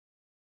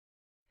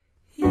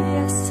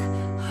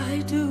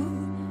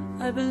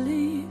I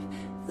believe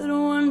that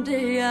one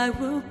day I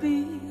will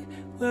be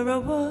where I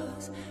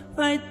was,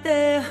 right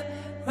there,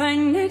 right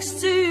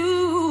next to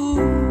you.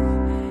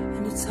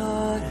 And it's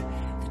hard,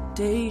 the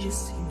day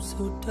just seems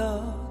so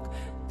dark.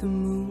 The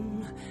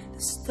moon,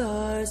 the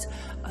stars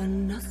are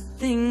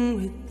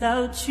nothing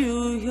without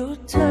you. Your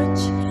touch,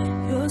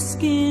 your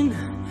skin,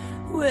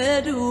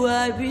 where do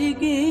I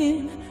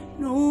begin?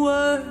 No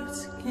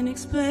words can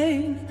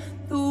explain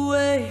the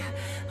way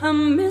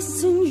I'm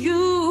missing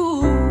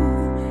you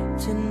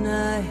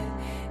tonight.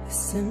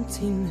 This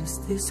emptiness,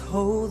 this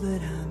hole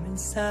that I'm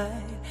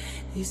inside,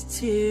 these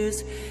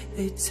tears,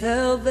 they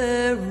tell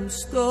their own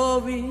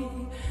story.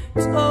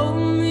 Told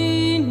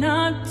me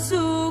not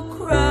to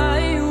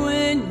cry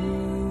when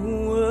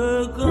you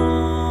were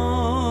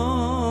gone,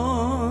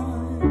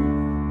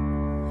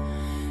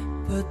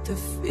 but the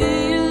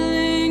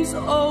feeling's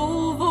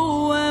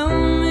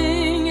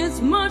overwhelming.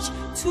 It's much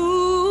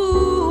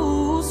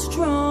too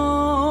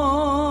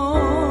strong.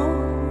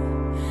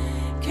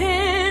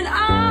 Can I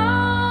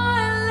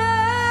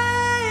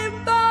lay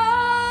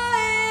by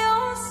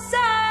your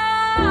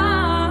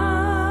side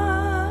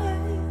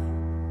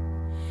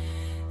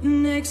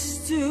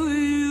next to you?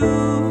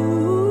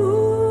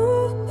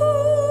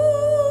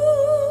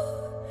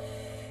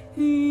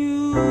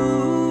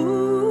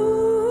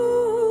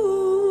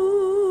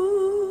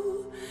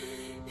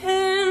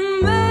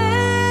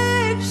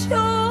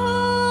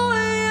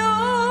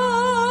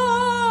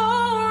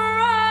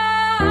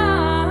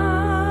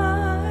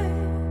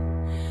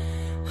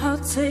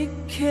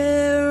 Take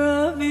care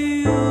of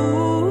you.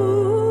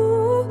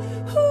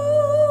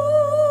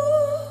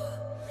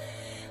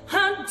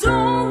 I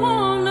don't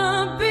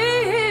wanna be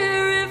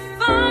here if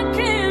I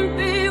can't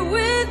be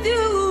with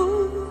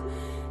you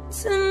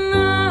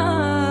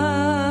tonight.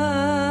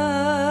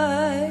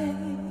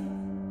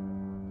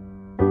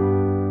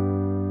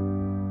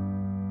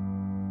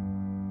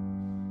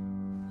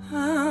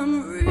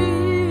 I'm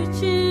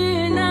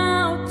reaching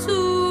out to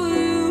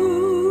you.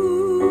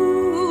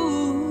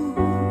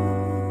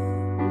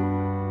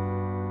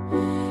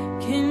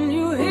 Can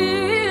you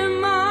hear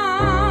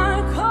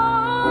my call?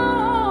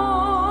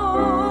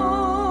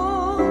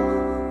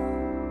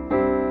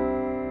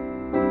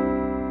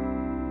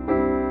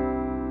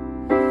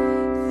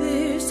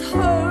 This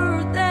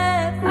hurt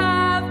that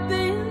I've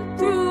been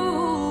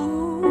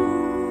through,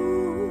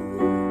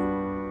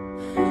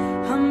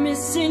 I'm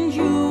missing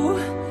you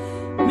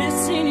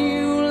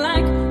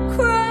like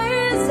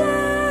crazy.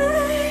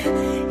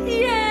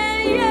 Yeah,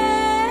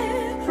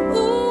 yeah,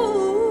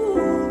 ooh.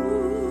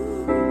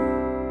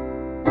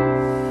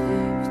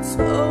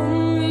 Told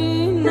me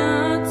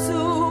not to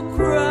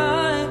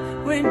cry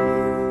when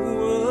you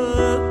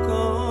were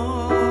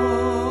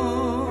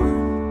gone.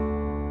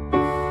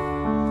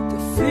 The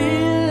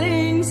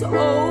feeling's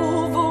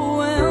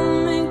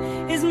overwhelming,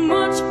 is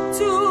much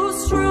too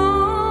strong.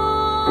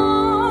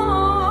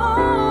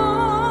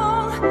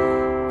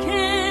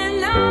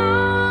 Can I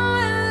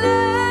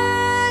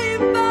lay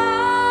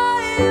by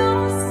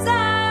your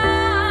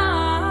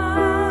side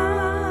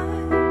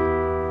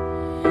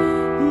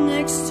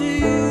next to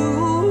you?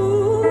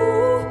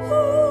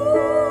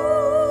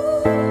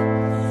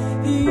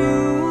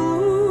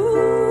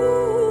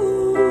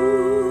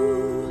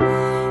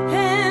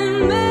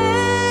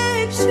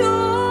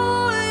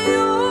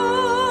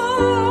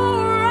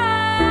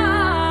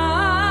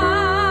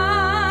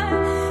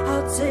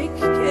 Take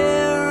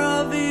care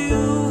of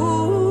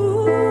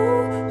you.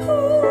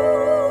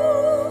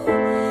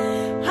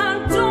 I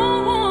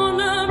don't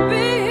wanna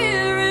be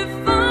here if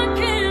I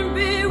can't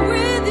be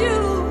with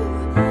you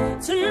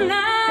tonight.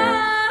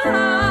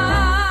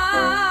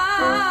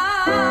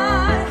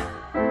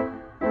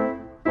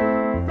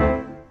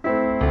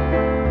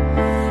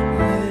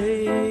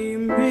 Lay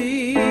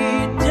me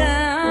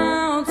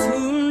down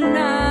tonight.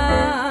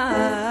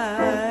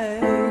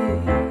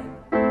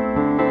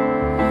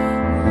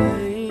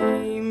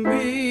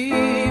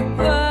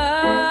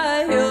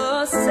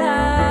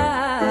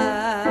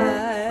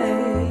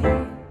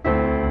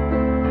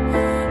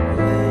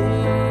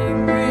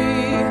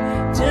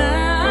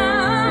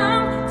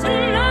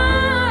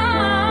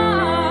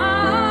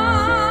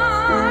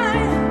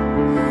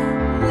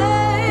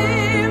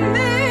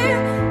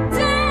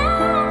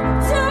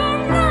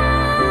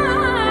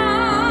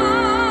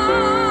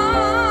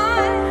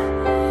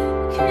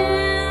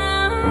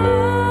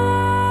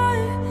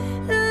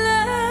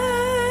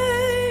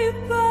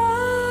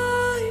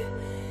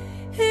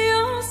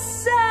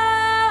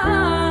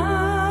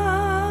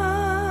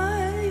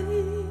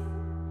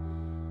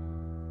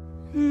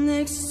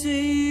 Next to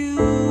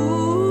you.